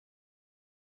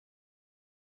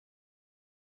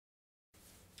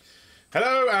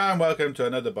Hello and welcome to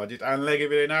another Budget and Leggit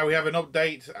video. Now we have an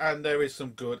update and there is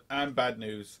some good and bad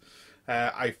news.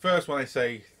 I first want to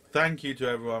say thank you to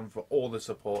everyone for all the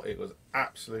support. It was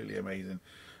absolutely amazing.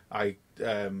 I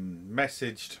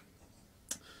messaged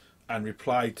and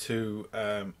replied to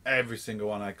every single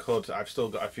one I could. I've still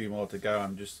got a few more to go.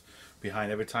 I'm just behind.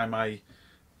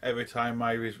 Every time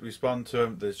I respond to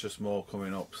them, there's just more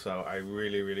coming up. So I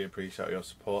really appreciate your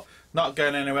support. Not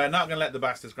going anywhere. Not going to let the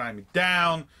bastards grind me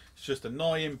down. It's just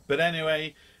annoying. But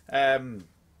anyway, and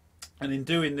in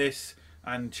doing this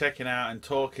and checking out and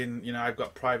talking, you know, I've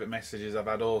got private messages. I've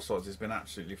had all sorts. It's been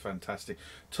absolutely fantastic.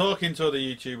 Talking to other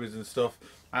YouTubers and stuff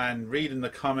and reading the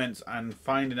comments and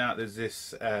finding out there's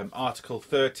this Article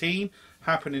 13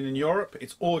 happening in Europe.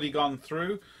 It's already gone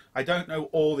through. I don't know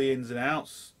all the ins and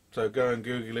outs. So go and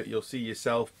Google it, you'll see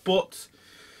yourself. But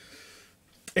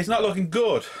it's not looking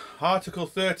good. Article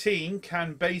 13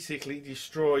 can basically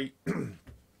destroy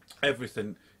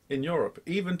everything in Europe,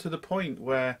 even to the point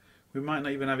where we might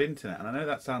not even have internet. And I know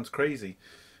that sounds crazy.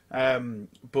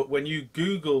 But when you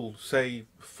Google, say,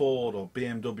 Ford or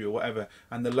BMW or whatever,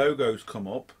 and the logos come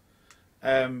up,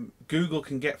 Google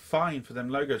can get fined for them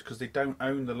logos because they don't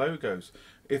own the logos.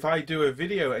 If I do a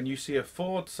video and you see a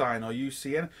Ford sign or you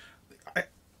see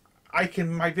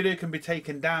my video can be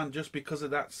taken down just because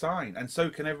of that sign, and so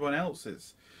can everyone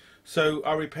else's. So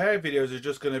our repair videos are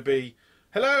just going to be,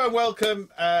 hello and welcome,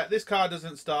 this car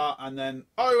doesn't start, and then,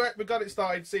 oh, we got it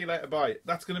started, see you later, bye.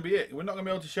 That's going to be it. We're not going to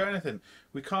be able to show anything.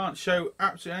 We can't show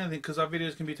absolutely anything because our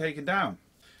videos can be taken down.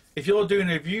 If you're doing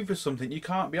a review for something, you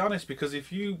can't be honest, because if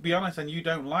you be honest and you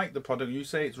don't like the product and you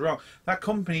say it's wrong, that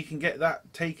company can get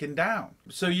that taken down.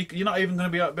 So you're not even going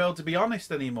to be able to be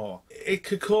honest anymore. It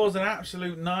could cause an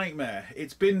absolute nightmare.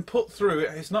 It's been put through.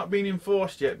 It's not been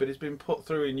enforced yet, but it's been put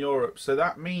through in Europe. So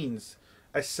that means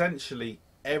essentially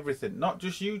everything, not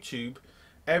just YouTube,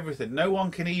 everything. No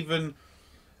one can even...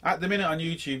 At the minute on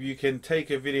YouTube, you can take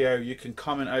a video, you can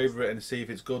comment over it and see if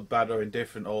it's good, bad or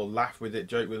indifferent, or laugh with it,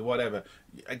 joke with it, whatever.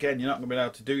 Again, you're not going to be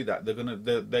able to do that. They're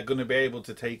going to be able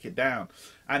to take it down.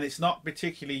 And it's not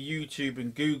particularly YouTube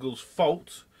and Google's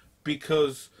fault,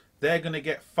 because they're going to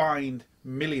get fined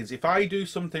millions. If I do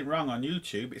something wrong on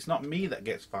YouTube, it's not me that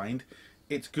gets fined,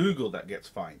 it's Google that gets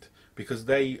fined, because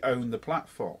they own the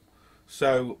platform.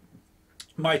 So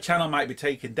my channel might be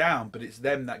taken down, but it's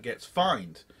them that gets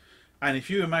fined. And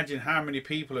if you imagine how many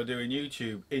people are doing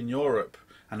YouTube in Europe,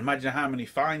 and imagine how many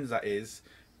fines that is,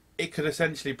 it could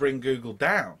essentially bring Google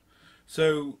down.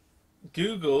 So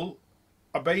Google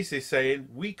are basically saying,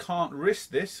 we can't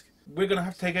risk this. We're going to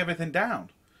have to take everything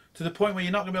down, to the point where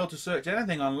you're not going to be able to search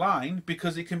anything online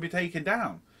because it can be taken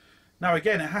down. Now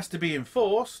again, it has to be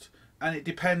enforced, and it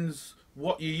depends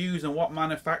what you use and what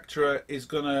manufacturer is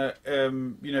going to,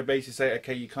 you know, basically say,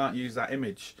 okay, you can't use that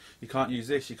image, you can't use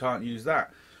this, you can't use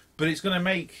that. But it's going to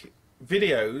make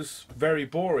videos very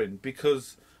boring,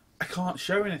 because I can't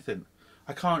show anything.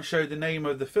 I can't show the name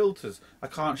of the filters. I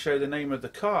can't show the name of the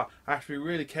car. I have to be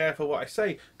really careful what I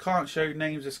say. Can't show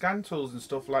names of scan tools and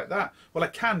stuff like that. Well, I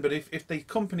can, but if the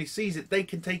company sees it, they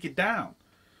can take it down.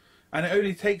 And it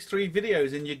only takes 3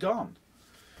 videos and you're gone.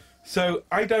 So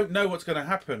I don't know what's going to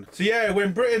happen. So yeah,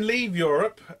 when Britain leave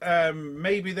Europe,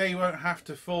 maybe they won't have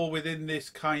to fall within this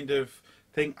kind of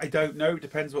thing. I don't know. It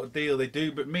depends what deal they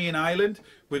do. But me in Ireland,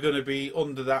 we're going to be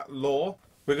under that law.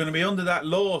 We're going to be under that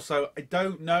law. So I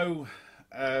don't know.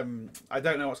 I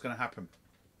don't know what's going to happen.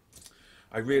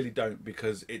 I really don't,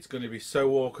 because it's going to be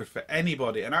so awkward for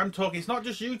anybody. And I'm talking, it's not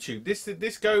just YouTube.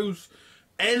 This goes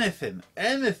anything,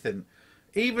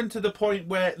 even to the point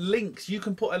where links, you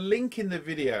can put a link in the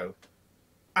video,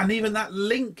 and even that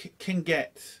link can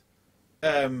get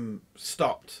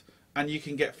stopped. And you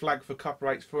can get flagged for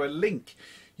copyrights for a link.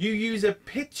 You use a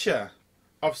picture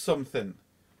of something,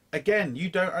 again, you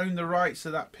don't own the rights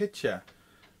to that picture.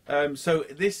 So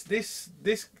this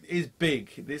is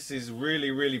big. This is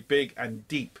really big and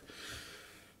deep.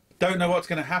 Don't know what's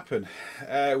going to happen.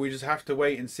 We just have to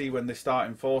wait and see when they start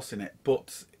enforcing it.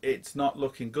 But it's not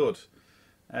looking good.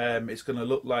 It's going to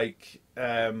look like,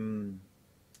 I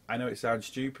know it sounds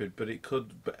stupid, but it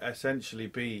could essentially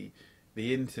be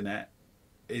the internet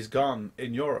is gone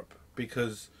in Europe,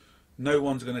 because no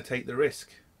one's going to take the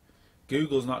risk.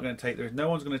 Google's not going to take the risk. No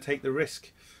one's going to take the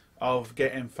risk of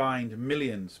getting fined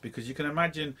millions, because you can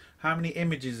imagine how many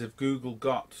images have Google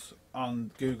got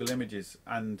on Google Images,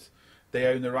 and they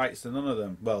own the rights to none of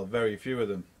them. Well, very few of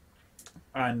them.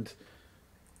 And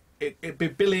it'd be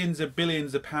billions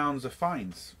of pounds of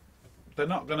fines. They're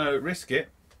not going to risk it.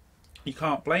 You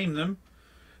can't blame them.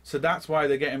 So that's why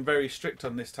they're getting very strict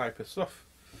on this type of stuff.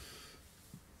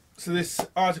 So this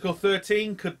Article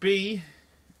 13 could be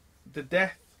the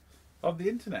death of the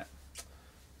internet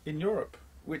in Europe,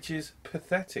 which is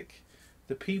pathetic.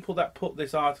 The people that put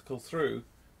this article through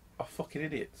are fucking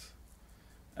idiots.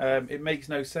 It makes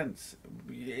no sense.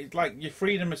 It's like your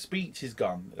freedom of speech is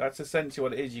gone. That's essentially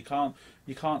what it is. You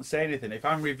can't say anything. If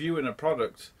I'm reviewing a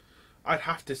product, I'd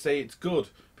have to say it's good,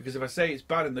 because if I say it's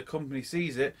bad and the company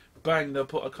sees it, bang, they'll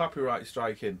put a copyright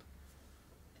strike in.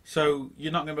 So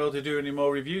you're not going to be able to do any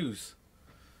more reviews.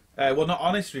 Well, not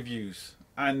honest reviews.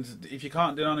 And if you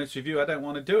can't do an honest review, I don't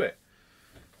want to do it.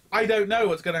 I don't know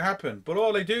what's going to happen, but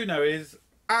all I do know is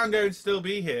I'm going to still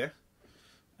be here.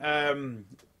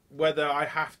 Whether I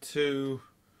have to,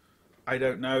 I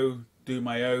don't know, do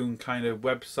my own kind of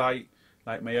website,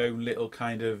 like my own little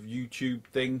kind of YouTube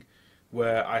thing,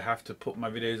 where I have to put my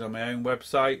videos on my own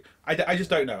website. I just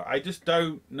don't know. I just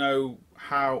don't know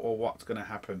how or what's going to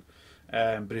happen.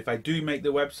 But if I do make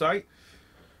the website,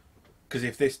 because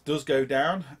if this does go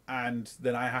down, and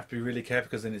then I have to be really careful,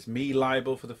 because then it's me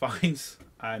liable for the fines.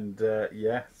 And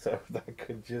yeah, so that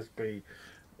could just be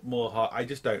more hard. I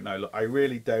just don't know. Look, I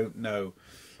really don't know.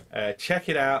 Check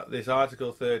it out, this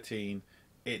Article 13.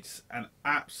 It's an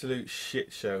absolute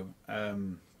shit show.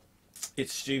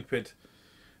 It's stupid.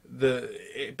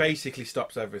 It basically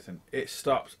stops everything. It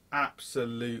stops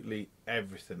absolutely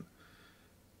everything.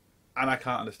 And I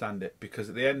can't understand it, because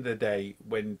at the end of the day,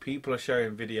 when people are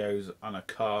showing videos on a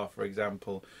car, for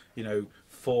example, you know,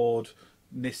 Ford,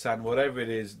 Nissan, whatever it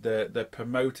is, they're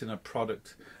promoting a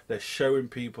product. They're showing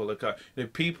people a car. You know,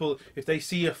 people, if they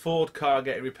see a Ford car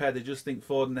getting repaired, they just think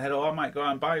Ford in their head. Oh, I might go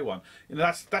out and buy one. You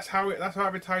know, that's how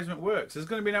advertisement works. There's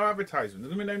going to be no advertisement.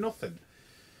 There's going to be no nothing,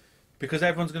 because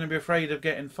everyone's going to be afraid of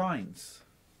getting fines.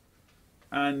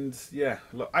 And yeah,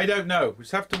 look, I don't know. We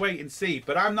just have to wait and see.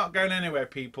 But I'm not going anywhere,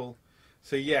 people.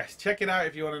 So yes, check it out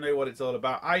if you want to know what it's all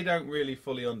about. I don't really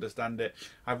fully understand it.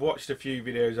 I've watched a few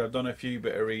videos, I've done a few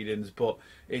bit of readings, but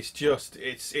it's just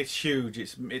it's huge.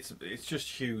 It's just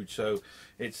huge. So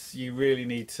you really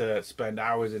need to spend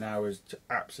hours and hours to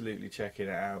absolutely checking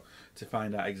it out to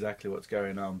find out exactly what's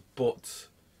going on. But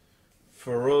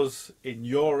for us in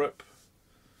Europe,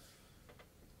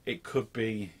 it could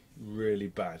be really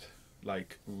bad,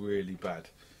 like really bad,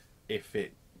 if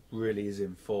it really is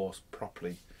enforced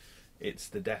properly. It's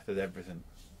the death of everything.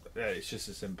 It's just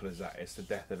as simple as that. It's the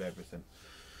death of everything.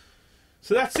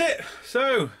 So that's it.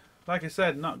 So, like I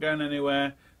said, not going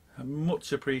anywhere. I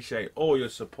much appreciate all your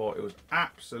support. It was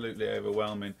absolutely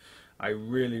overwhelming. I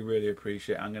really, really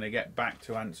appreciate it. I'm going to get back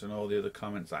to answering all the other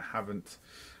comments I haven't.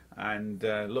 And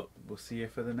look, we'll see you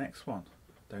for the next one.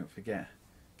 Don't forget,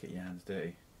 get your hands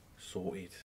dirty.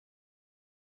 Sorted.